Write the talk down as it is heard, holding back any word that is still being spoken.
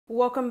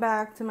Welcome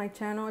back to my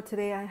channel.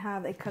 Today I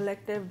have a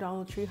collective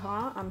Dollar Tree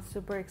haul. I'm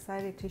super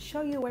excited to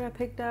show you what I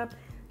picked up.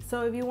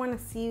 So if you want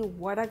to see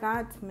what I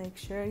got, make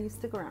sure you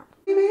stick around.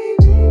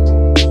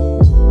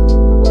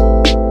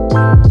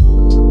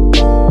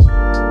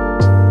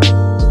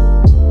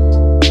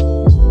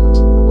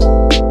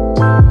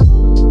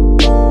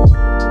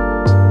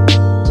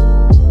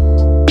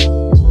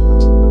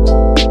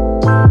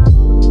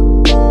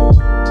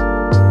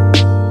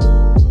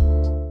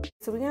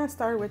 So we're gonna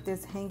start with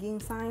these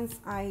hanging signs.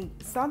 I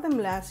saw them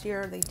last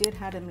year. They did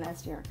have them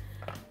last year,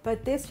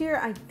 but this year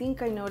I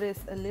think I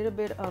noticed a little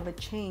bit of a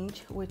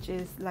change, which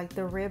is like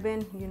the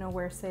ribbon, you know,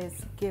 where it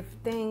says give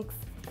thanks,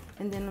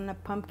 and then on the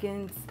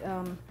pumpkins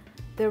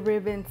the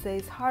ribbon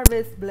says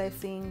harvest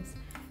blessings.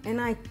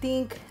 And I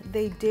think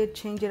they did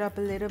change it up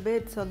a little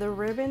bit, so the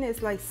ribbon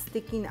is like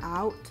sticking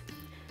out.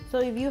 So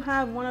if you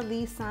have one of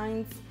these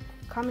signs,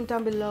 comment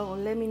down below or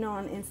let me know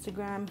on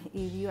Instagram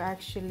if you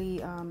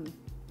actually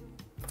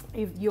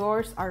if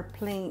yours are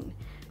plain,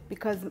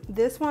 because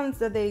this ones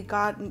that they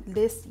got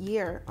this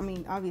year, I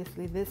mean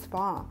obviously this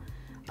fall,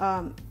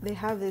 they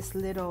have this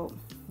little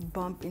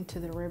bump into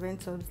the ribbon,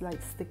 so it's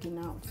like sticking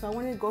out. So I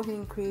want to go ahead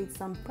and create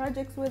some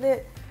projects with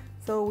it,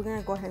 so we're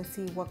gonna go ahead and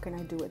see what can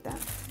I do with that.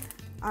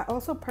 I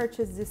also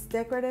purchased this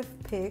decorative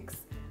picks.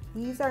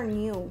 These are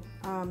new.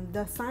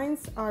 The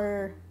signs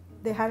are,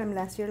 they had them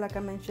last year like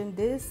I mentioned.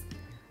 These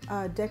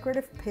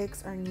decorative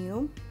picks are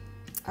new.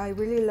 I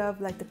really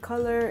love like the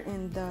color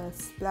and the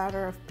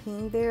splatter of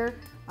paint there.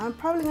 I'm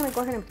probably gonna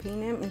go ahead and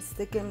paint him and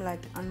stick him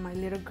like on my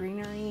little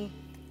greenery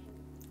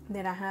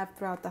that I have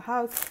throughout the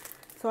house.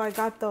 So I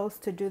got those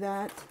to do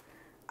that.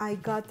 I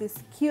got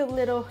this cute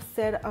little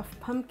set of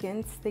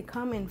pumpkins. They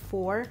come in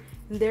 4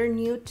 and they're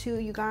new too,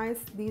 you guys.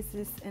 This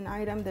is an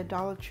item that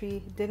Dollar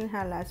Tree didn't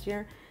have last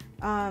year.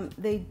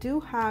 They do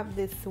have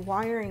this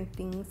wiring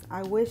things.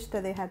 I wish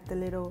that they had the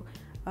little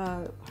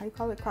how you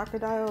call it,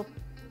 crocodile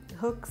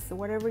hooks,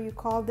 whatever you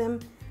call them,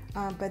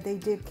 but they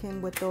did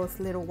come with those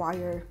little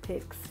wire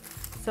picks.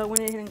 So I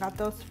went ahead and got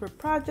those for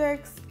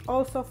projects.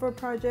 Also for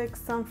projects,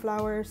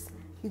 sunflowers,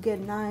 you get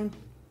nine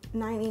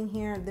in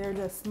here. They're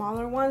the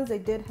smaller ones. They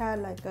did have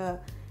like a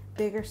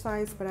bigger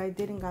size, but I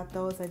didn't got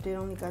those. I did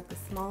only got the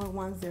smaller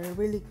ones. They're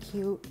really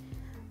cute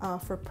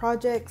for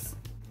projects.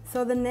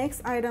 So the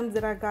next items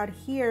that I got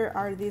here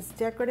are these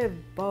decorative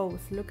bows.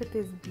 Look at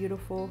these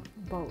beautiful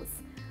bows.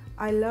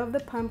 I love the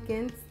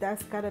pumpkins.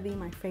 That's gotta be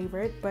my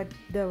favorite, but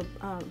the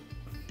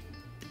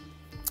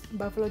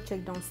buffalo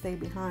chick don't stay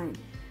behind.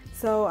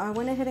 So I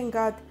went ahead and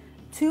got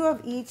 2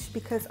 of each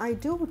because I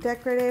do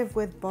decorative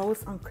with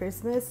bows on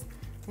Christmas,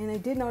 and I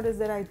did notice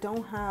that I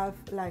don't have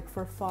like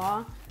for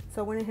fall.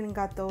 So I went ahead and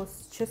got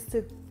those just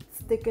to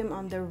stick them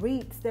on the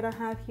wreaths that I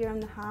have here in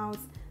the house.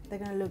 They're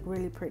gonna look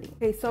really pretty.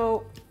 Okay,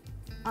 so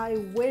I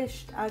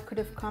wished I could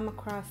have come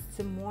across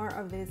some more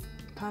of these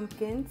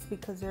pumpkins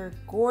because they're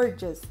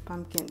gorgeous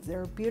pumpkins.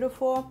 They're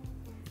beautiful.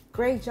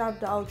 Great job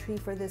Dollar Tree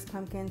for these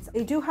pumpkins.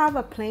 They do have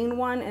a plain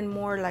one and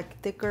more like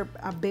thicker,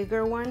 a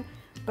bigger one,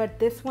 but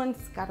this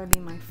one's gotta be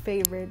my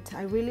favorite.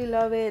 I really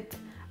love it.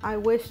 I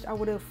wished I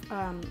would have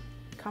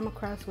come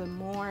across with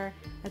more.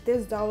 At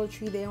this Dollar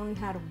Tree they only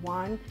had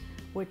 1,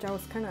 which I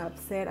was kind of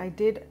upset.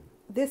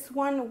 This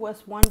one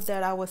was one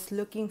that I was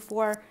looking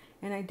for,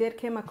 and I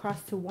did come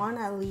across to 1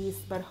 at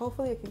least, but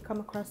hopefully I can come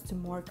across to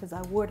more, because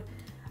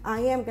I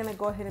am gonna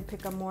go ahead and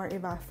pick up more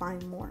if I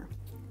find more.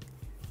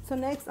 So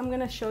next I'm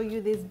gonna show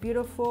you this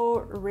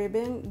beautiful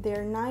ribbon.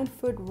 They're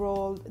 9-foot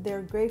rolled.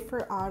 They're great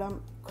for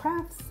autumn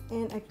crafts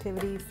and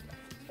activities,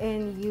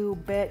 and you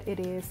bet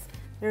it is.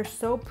 They're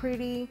so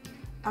pretty.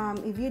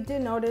 If you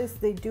did notice,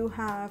 they do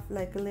have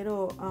like a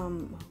little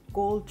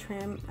gold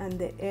trim on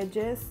the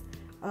edges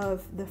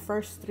of the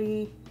first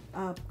 3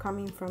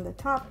 coming from the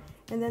top,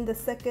 and then the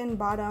second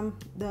bottom,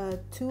 the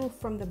 2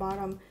 from the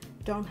bottom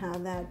don't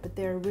have that, but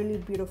they're really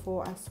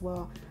beautiful as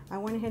well. I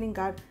went ahead and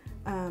got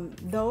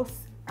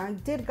those. I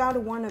did got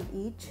 1 of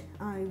each.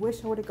 I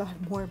wish I would have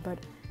got more, but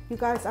you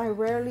guys, I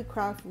rarely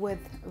craft with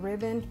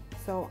ribbon,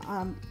 so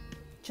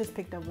just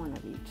picked up 1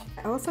 of each.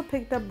 I also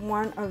picked up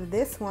 1 of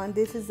this one.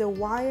 This is a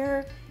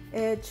wire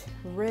edge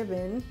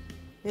ribbon.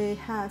 It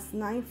has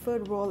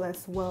 9-foot roll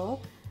as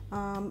well.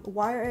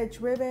 Wire edge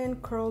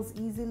ribbon curls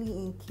easily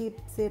and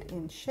keeps it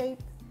in shape.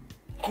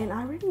 And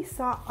I really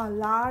saw a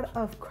lot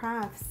of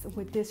crafts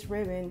with this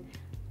ribbon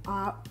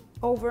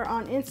over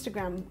on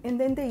Instagram, and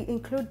then they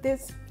include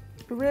this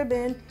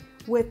ribbon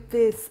with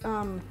this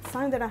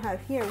sign that I have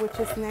here, which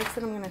is next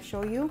that I'm going to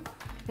show you,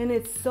 and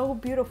it's so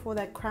beautiful,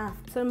 that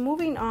craft. So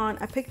moving on,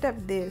 I picked up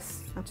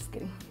this, I'm just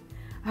kidding,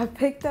 I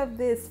picked up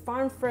this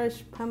Farm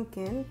Fresh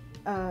pumpkin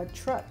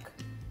truck.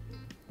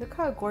 Look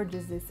how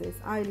gorgeous this is.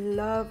 I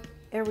love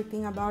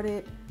everything about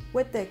it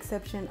with the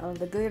exception of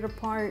the glitter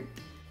part.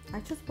 I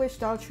just wish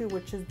Dollar Tree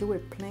would just do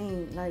it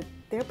plain. Like,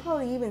 they'll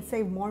probably even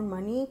save more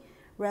money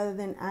rather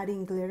than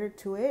adding glitter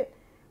to it.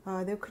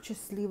 They could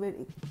just leave it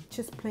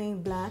just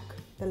plain black,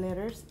 the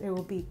letters. It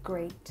will be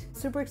great.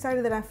 Super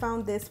excited that I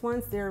found these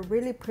ones. They're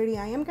really pretty.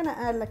 I am gonna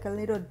add like a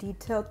little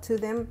detail to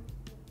them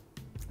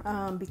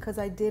because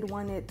I did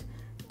want it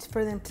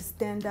for them to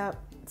stand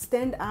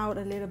out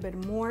a little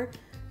bit more.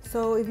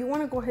 So if you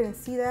want to go ahead and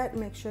see that,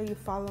 make sure you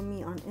follow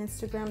me on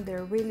Instagram.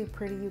 They're really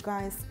pretty, you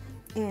guys.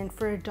 And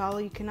for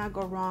 $1, you cannot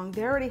go wrong.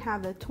 They already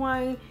have the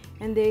twine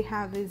and they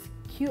have this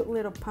cute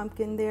little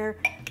pumpkin there.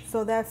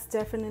 So that's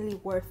definitely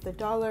worth the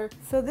 $1.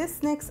 So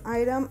this next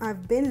item,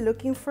 I've been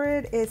looking for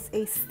it. It's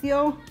a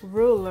steel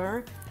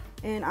ruler.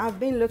 And I've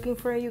been looking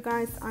for it, you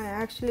guys. I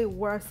actually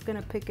was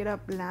gonna pick it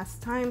up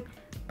last time,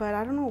 but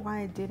I don't know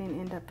why I didn't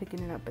end up picking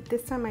it up. But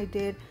this time I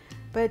did.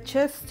 But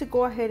just to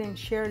go ahead and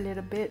share a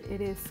little bit,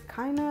 it is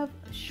kind of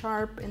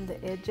sharp in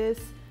the edges.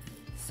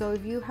 So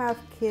if you have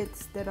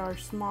kids that are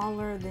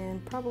smaller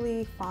than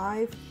probably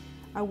 5,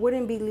 I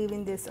wouldn't be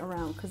leaving this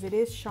around because it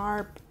is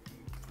sharp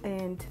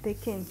and they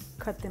can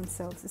cut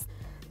themselves.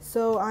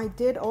 So I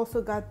did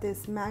also got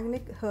this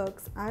magnet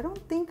hooks. I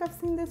don't think I've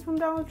seen this from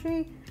Dollar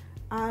Tree.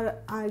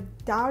 I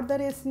doubt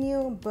that it's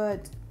new,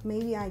 but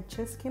maybe I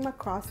just came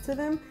across to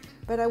them.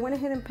 But I went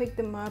ahead and picked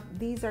them up.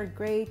 These are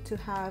great to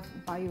have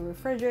by your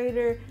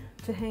refrigerator,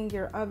 to hang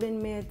your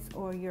oven mitts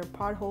or your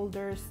pot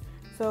holders,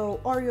 so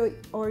or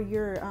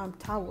your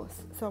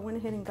towels. So I went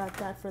ahead and got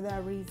that for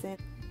that reason.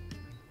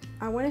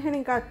 I went ahead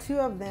and got 2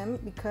 of them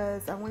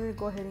because I wanted to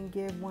go ahead and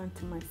give one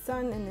to my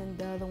son and then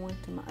the other one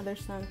to my other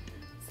son,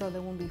 so they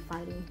won't be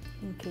fighting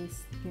in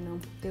case, you know,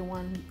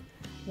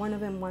 one of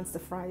them wants the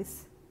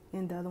fries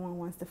and the other one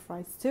wants the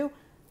fries too.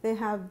 They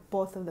have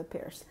both of the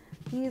pairs.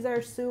 These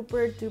are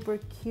super duper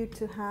cute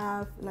to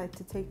have, like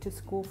to take to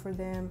school for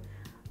them.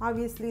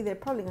 Obviously they're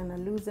probably gonna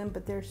lose them,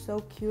 but they're so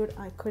cute,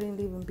 I couldn't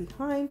leave them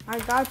behind. I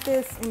got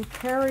this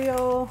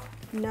Imperial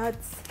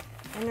Nuts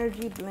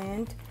Energy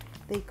Blend.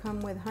 They come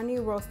with honey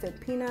roasted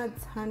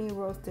peanuts, honey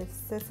roasted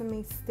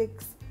sesame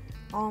sticks,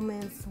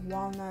 almonds,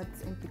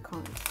 walnuts, and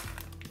pecans.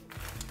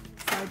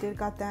 So I did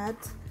got that.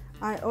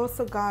 I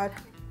also got,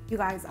 you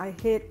guys, I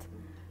hit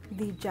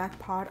the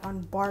jackpot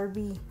on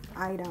Barbie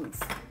items.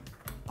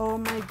 Oh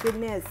my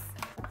goodness.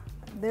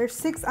 There's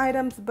 6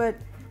 items, but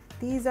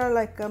these are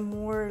like a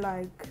more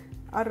like,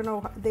 I don't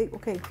know,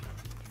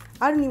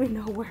 I don't even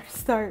know where to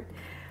start.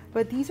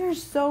 But these are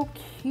so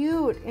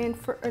cute, and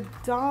for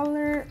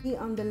 $1, be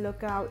on the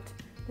lookout.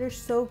 They're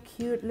so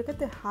cute. Look at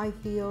the high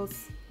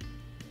heels.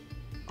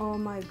 Oh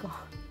my god.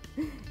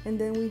 And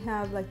then we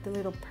have like the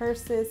little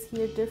purses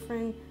here,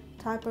 different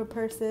type of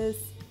purses.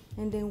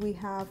 And then we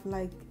have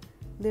like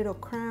little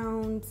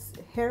crowns,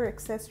 hair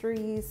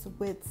accessories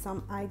with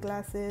some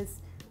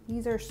eyeglasses.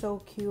 These are so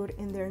cute,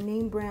 and they're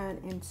name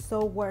brand and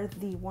so worth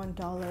the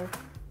 $1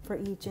 for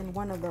each and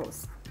one of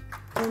those.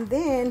 And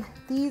then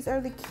these are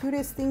the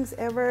cutest things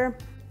ever.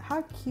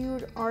 How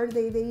cute are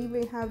they? They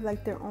even have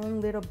like their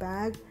own little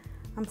bag.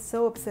 I'm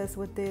so obsessed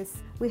with this.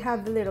 We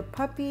have the little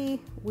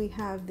puppy, we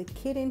have the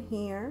kitten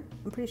here.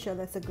 I'm pretty sure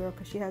that's a girl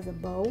because she has a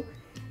bow.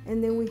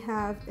 And then we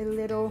have a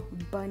little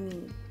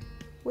bunny,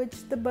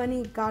 which the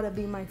bunny gotta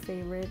be my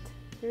favorite.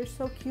 They're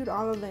so cute,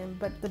 all of them,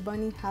 but the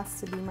bunny has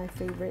to be my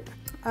favorite.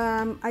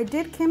 I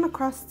did came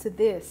across to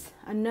this.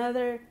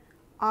 Another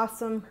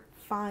awesome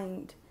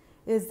find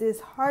is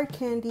this Hard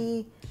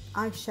Candy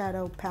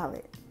eyeshadow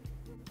palette.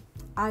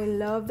 I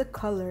love the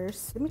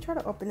colors. Let me try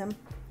to open them.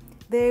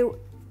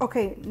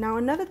 Okay, now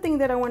another thing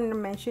that I wanted to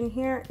mention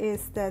here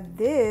is that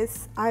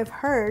this, I've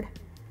heard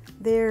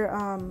their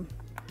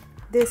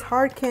this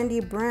Hard Candy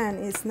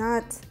brand is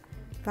not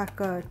like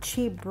a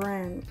cheap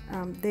brand.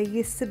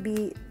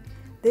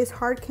 This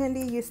Hard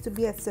Candy used to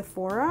be at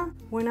Sephora.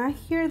 When I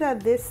hear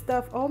that this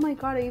stuff, oh my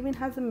god, it even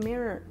has a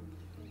mirror.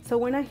 So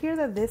when I hear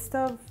that this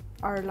stuff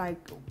are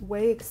like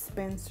way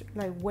expensive,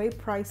 like way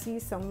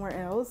pricey somewhere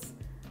else,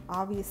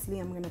 obviously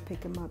I'm gonna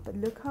pick them up. But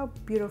look how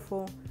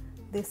beautiful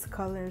these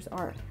colors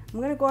are.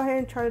 I'm gonna go ahead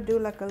and try to do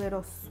like a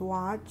little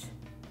swatch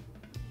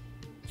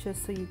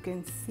just so you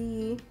can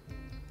see.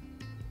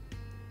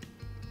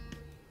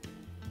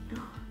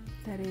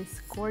 That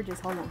is gorgeous.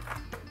 Hold on,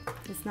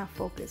 it's not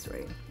focused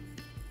right.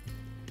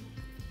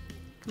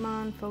 Come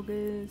on,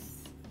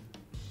 focus.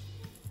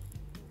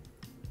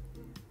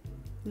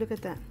 Look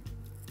at that.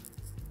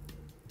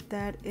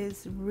 That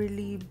is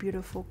really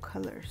beautiful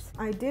colors.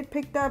 I did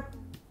pick up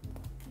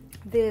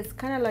this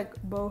kind of like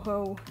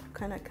boho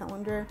kind of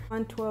calendar,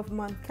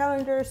 12-month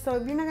calendar. So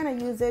if you're not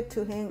gonna use it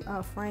to hang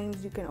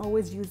frames, you can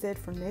always use it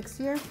for next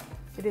year.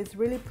 It is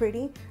really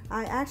pretty.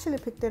 I actually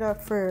picked it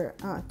up for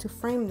to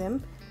frame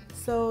them.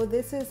 So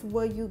this is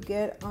what you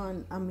get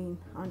on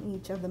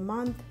each of the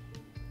month.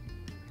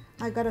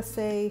 I gotta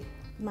say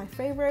my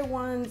favorite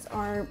ones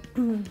are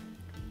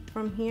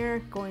from here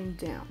going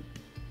down.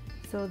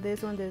 So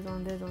this one, this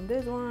one, this one,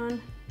 this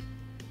one.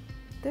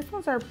 These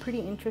ones are pretty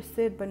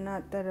interested, but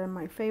not that are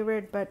my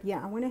favorite. But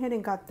yeah, I went ahead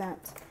and got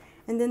that.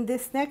 And then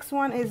this next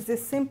one is the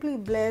Simply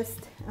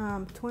Blessed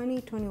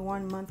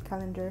 2021 month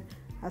calendar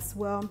as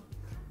well.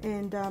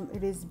 And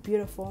it is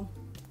beautiful.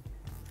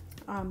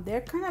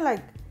 They're kind of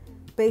like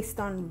based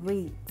on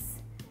reads.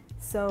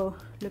 So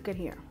look at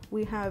here.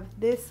 We have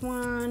this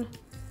one,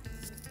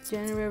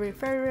 January,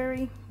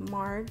 February,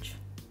 March,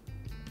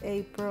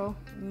 April,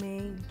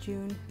 May,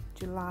 June,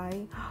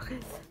 July,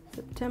 August,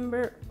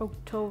 September,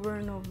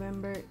 October,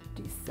 November,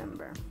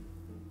 December.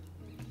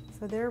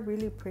 So they're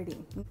really pretty.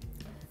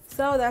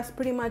 So that's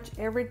pretty much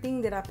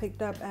everything that I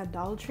picked up at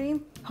Dollar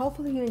Tree.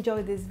 Hopefully you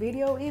enjoyed this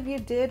video. If you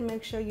did,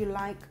 make sure you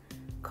like,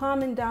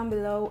 comment down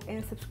below,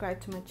 and subscribe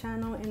to my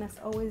channel. And as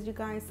always, you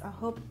guys, I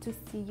hope to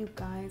see you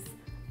guys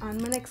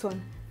on my next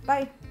one.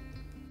 Bye.